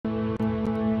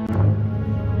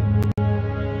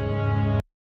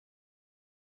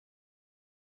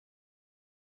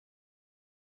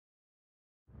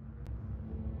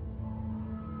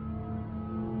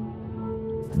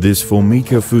This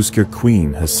Formica fusca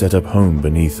queen has set up home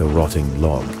beneath a rotting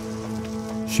log.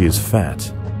 She is fat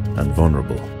and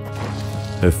vulnerable.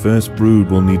 Her first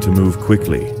brood will need to move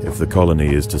quickly if the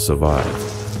colony is to survive.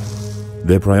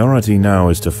 Their priority now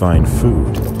is to find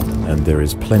food, and there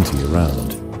is plenty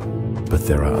around. But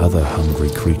there are other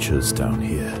hungry creatures down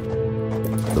here.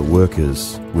 The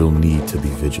workers will need to be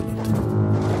vigilant.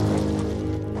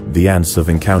 The ants have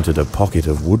encountered a pocket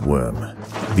of woodworm.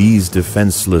 These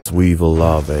defenseless weevil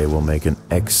larvae will make an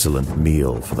excellent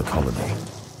meal for the colony.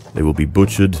 They will be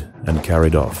butchered and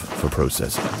carried off for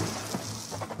processing.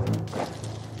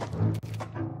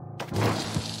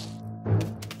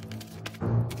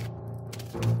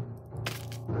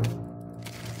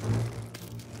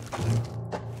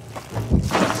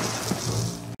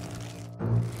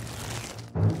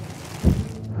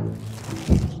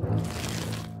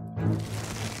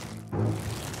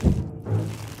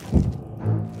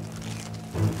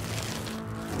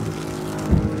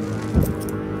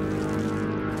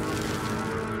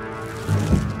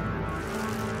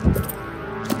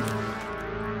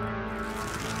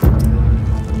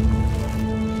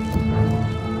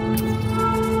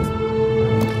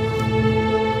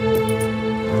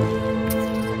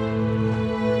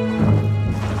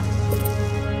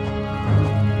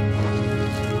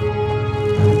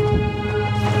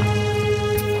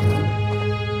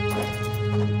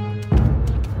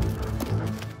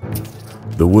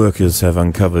 The workers have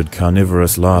uncovered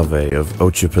carnivorous larvae of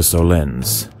Ocypus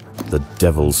olens, the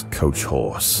devil's coach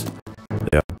horse.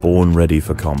 They are born ready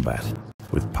for combat,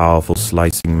 with powerful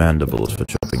slicing mandibles for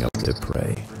chopping up their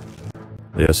prey.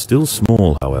 They are still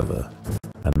small, however,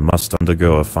 and must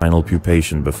undergo a final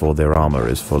pupation before their armor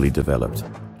is fully developed.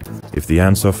 If the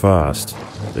ants are fast,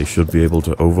 they should be able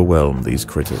to overwhelm these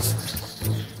critters.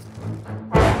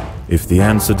 If the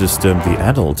ants are disturbed the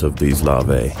adult of these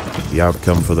larvae, the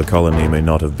outcome for the colony may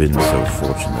not have been so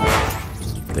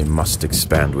fortunate. They must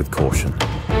expand with caution.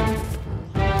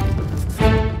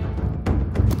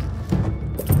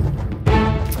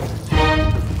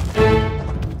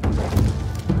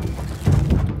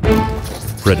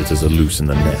 Predators are loose in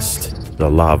the nest. The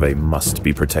larvae must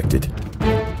be protected.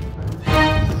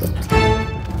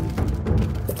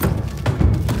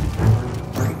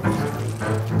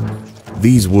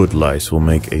 These wood lice will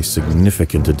make a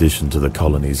significant addition to the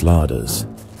colony's larders,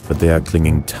 but they are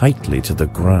clinging tightly to the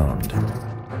ground.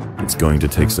 It's going to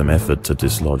take some effort to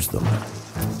dislodge them.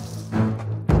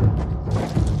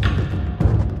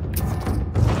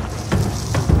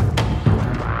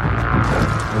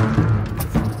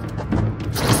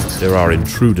 There are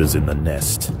intruders in the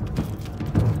nest.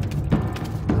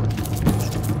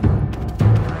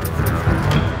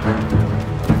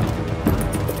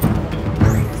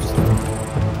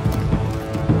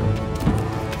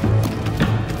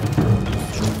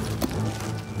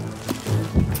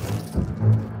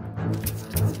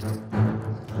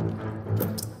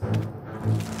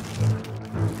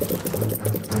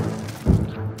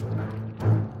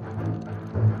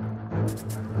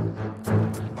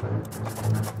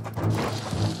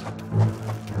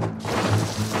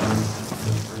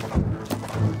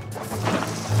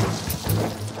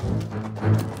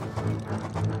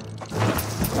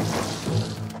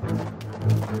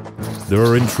 There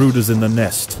are intruders in the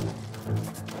nest.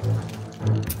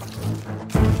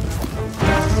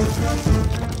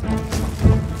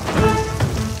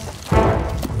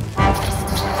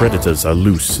 Predators are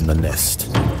loose in the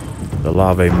nest. The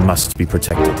larvae must be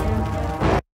protected.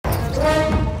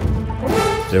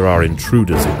 There are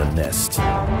intruders in the nest.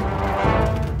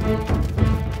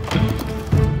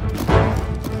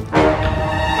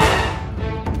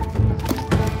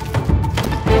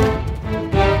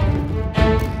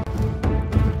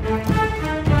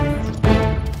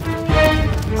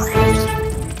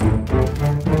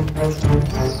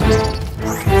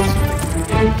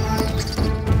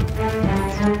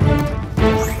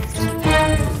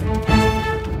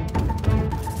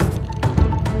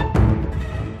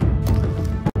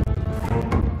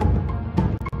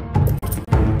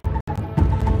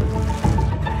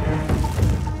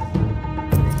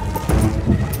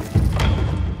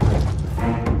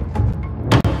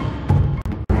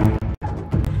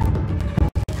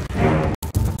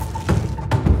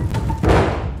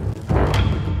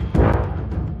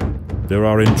 There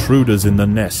are intruders in the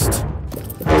nest.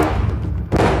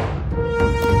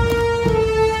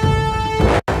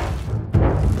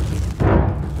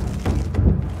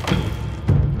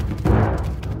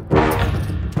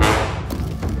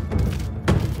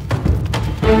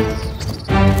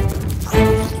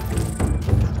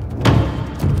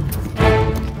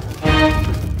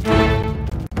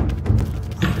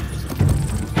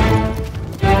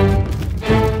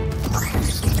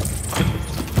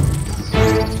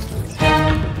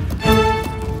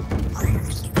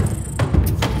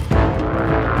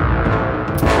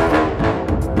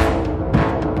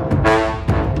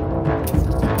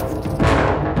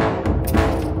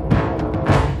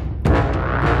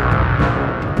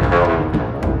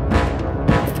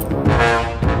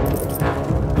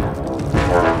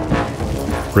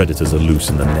 Predators are loose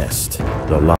in the nest.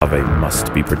 The larvae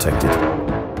must be protected.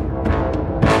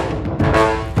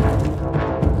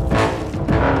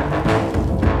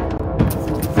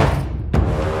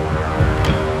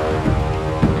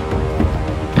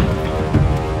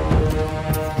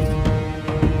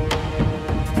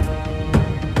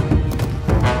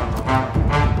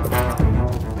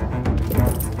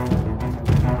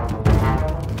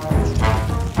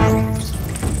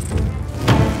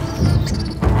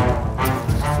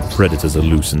 Predators are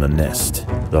loose in the nest.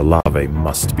 The larvae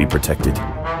must be protected.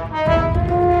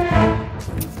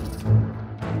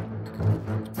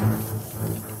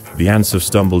 The ants have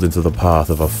stumbled into the path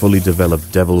of a fully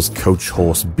developed devil's coach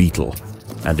horse beetle,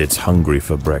 and it's hungry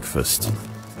for breakfast.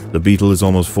 The beetle is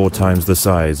almost 4 times the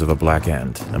size of a black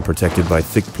ant, and protected by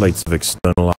thick plates of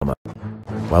external armor.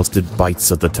 Whilst it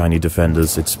bites at the tiny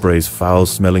defenders, it sprays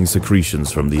foul-smelling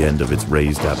secretions from the end of its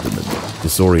raised abdomen,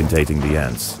 disorientating the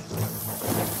ants.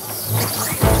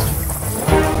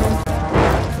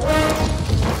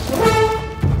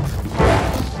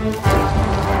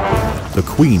 The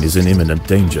queen is in imminent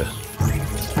danger.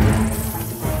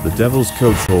 The devil's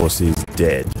coach horse is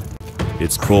dead.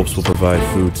 Its corpse will provide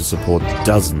food to support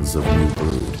dozens of new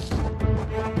brood.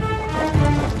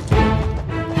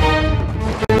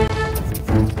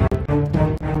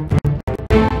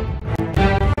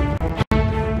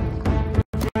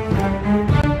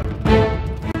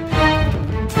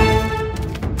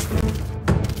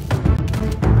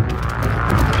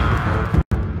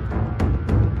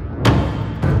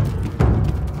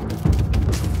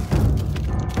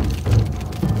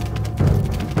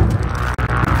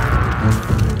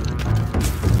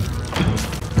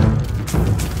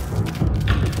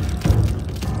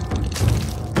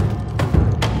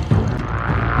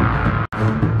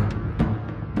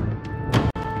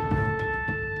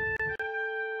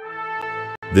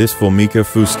 This Formica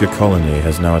fusca colony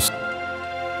has now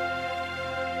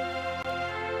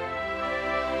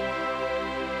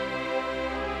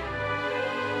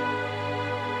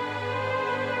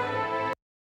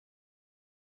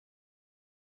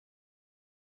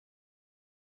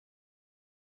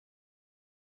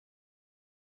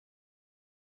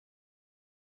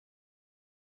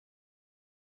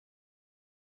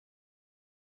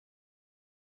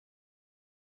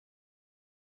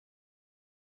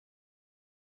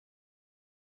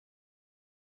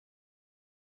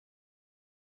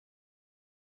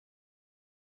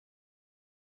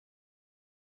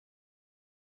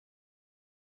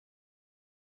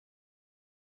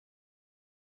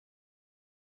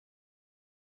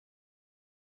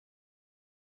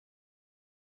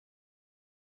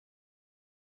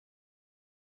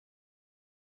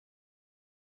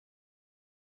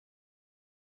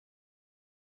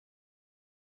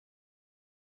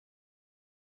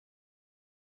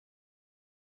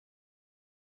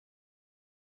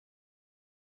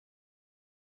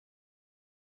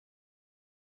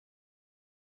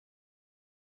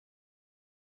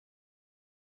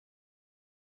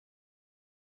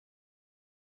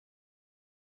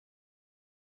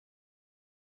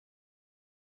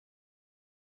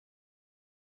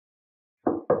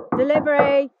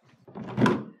Delivery!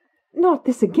 Not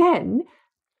this again?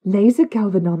 Laser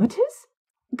galvanometers?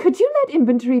 Could you let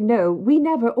inventory know we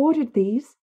never ordered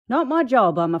these? Not my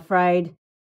job, I'm afraid.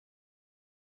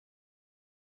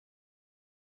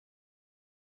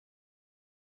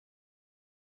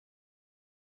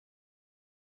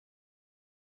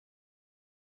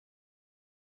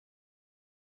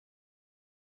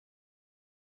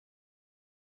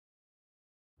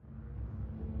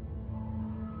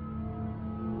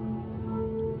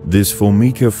 This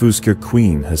Formica fusca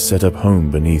queen has set up home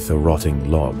beneath a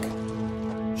rotting log.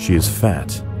 She is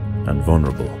fat and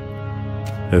vulnerable.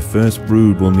 Her first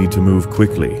brood will need to move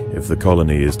quickly if the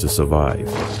colony is to survive.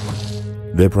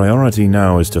 Their priority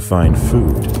now is to find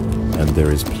food, and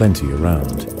there is plenty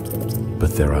around.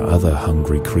 But there are other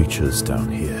hungry creatures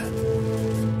down here.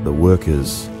 The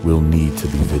workers will need to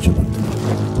be vigilant.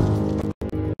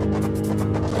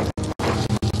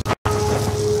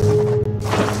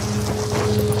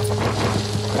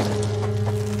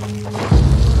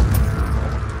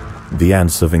 The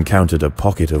ants have encountered a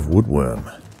pocket of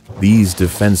woodworm. These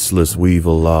defenseless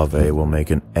weevil larvae will make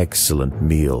an excellent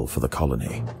meal for the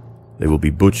colony. They will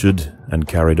be butchered and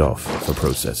carried off for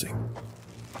processing.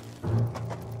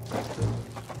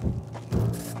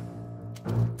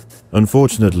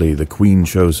 Unfortunately, the queen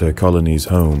chose her colony's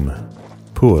home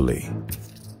poorly.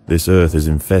 This earth is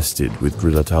infested with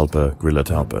Grillotalpa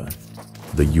grillotalpa,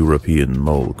 the European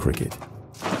mole cricket.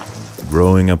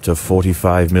 Growing up to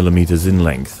 45 millimeters in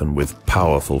length and with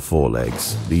powerful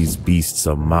forelegs, these beasts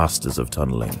are masters of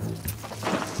tunneling.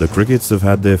 The crickets have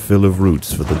had their fill of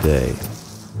roots for the day,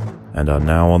 and are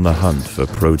now on the hunt for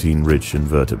protein-rich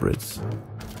invertebrates.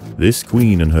 This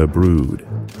queen and her brood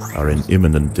are in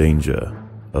imminent danger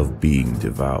of being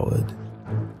devoured.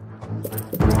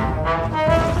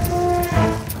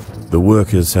 The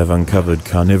workers have uncovered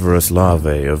carnivorous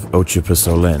larvae of Ocypus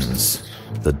olens,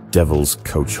 the devil's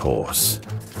coach horse.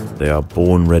 They are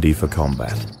born ready for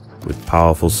combat, with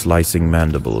powerful slicing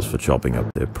mandibles for chopping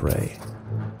up their prey.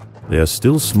 They are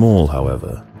still small,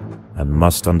 however, and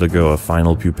must undergo a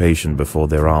final pupation before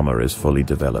their armor is fully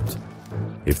developed.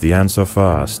 If the ants are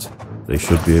fast, they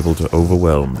should be able to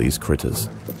overwhelm these critters.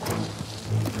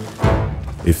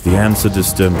 If the ants had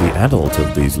disturbed the adult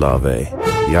of these larvae,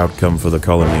 the outcome for the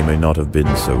colony may not have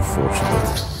been so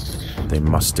fortunate. They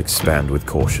must expand with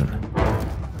caution.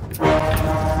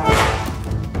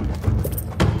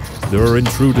 There are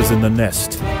intruders in the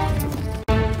nest.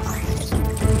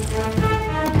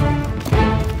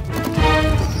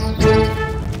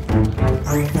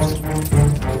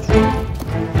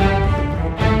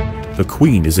 The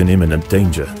queen is in imminent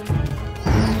danger.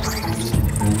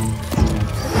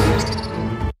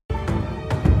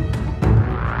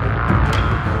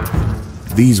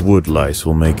 These wood lice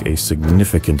will make a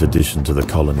significant addition to the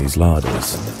colony's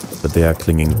larders, but they are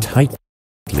clinging tightly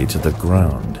to the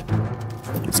ground.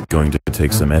 It's going to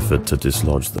take some effort to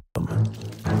dislodge them.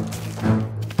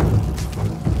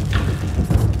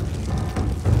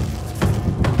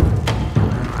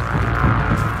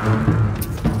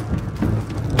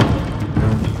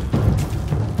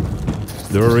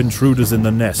 There are intruders in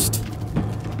the nest.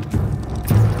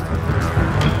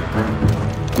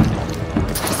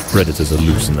 Predators are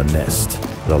loose in the nest.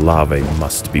 The larvae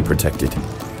must be protected.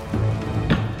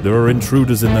 There are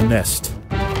intruders in the nest.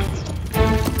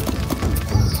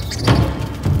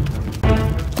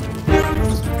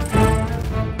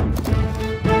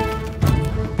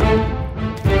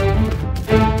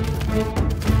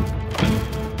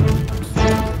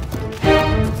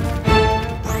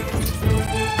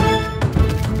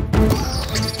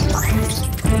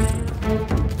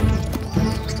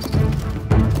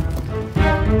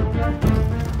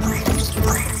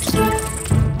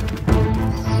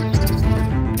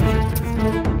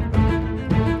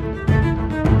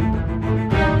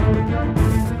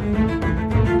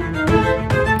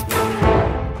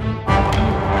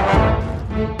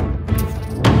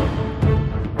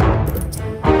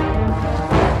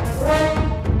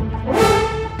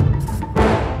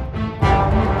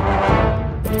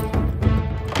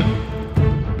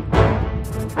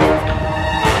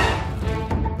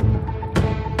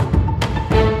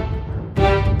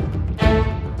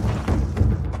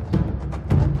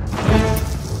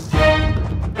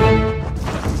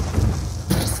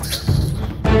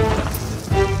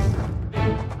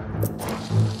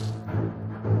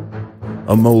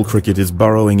 A mole cricket is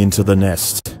burrowing into the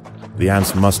nest. The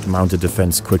ants must mount a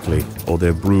defense quickly, or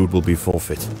their brood will be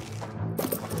forfeit.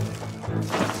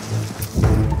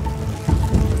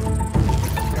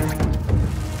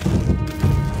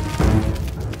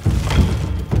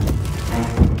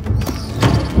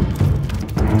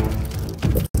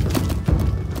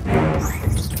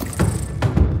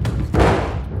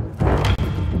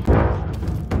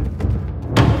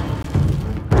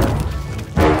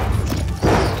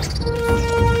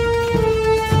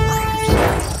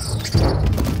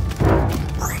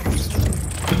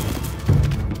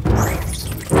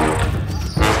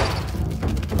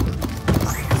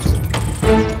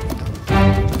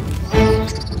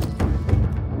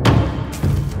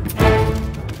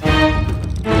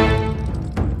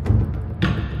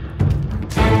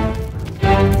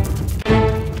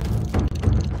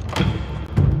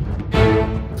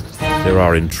 There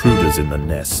are intruders in the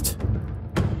nest.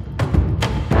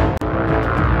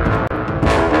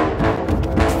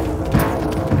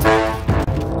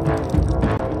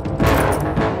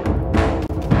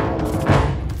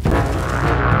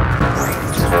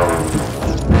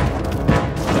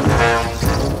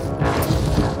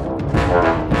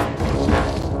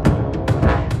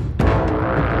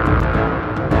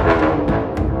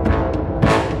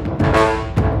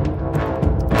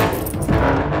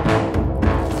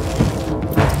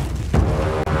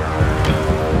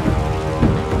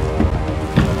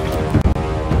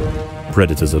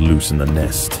 Predators are loose in the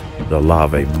nest. The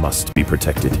larvae must be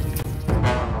protected.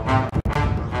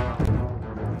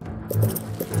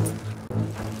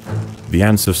 The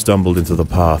ants have stumbled into the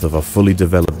path of a fully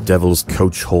developed devil's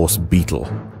coach horse beetle,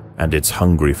 and it's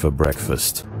hungry for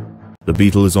breakfast. The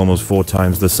beetle is almost 4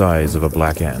 times the size of a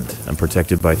black ant, and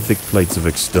protected by thick plates of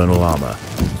external armor.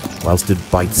 Whilst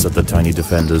it bites at the tiny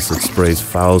defenders, it sprays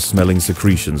foul-smelling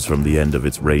secretions from the end of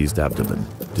its raised abdomen,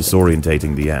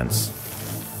 disorientating the ants.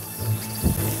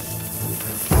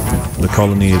 The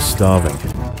colony is starving.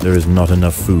 There is not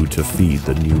enough food to feed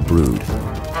the new brood.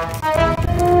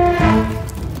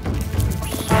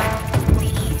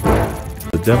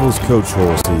 The Devil's Coach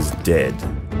horse is dead.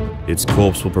 Its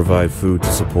corpse will provide food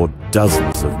to support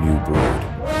dozens of new brood.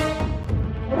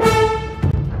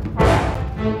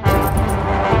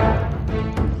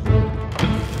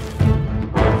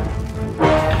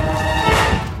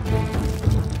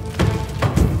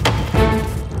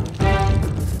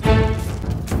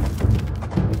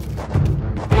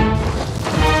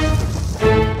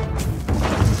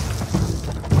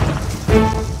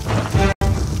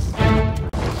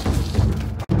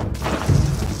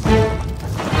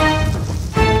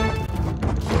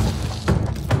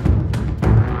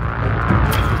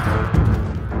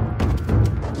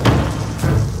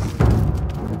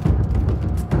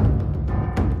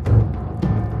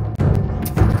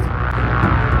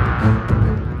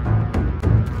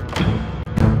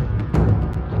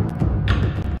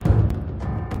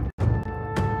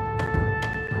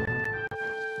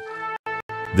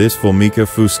 This Formica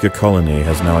fusca colony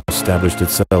has now established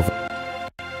itself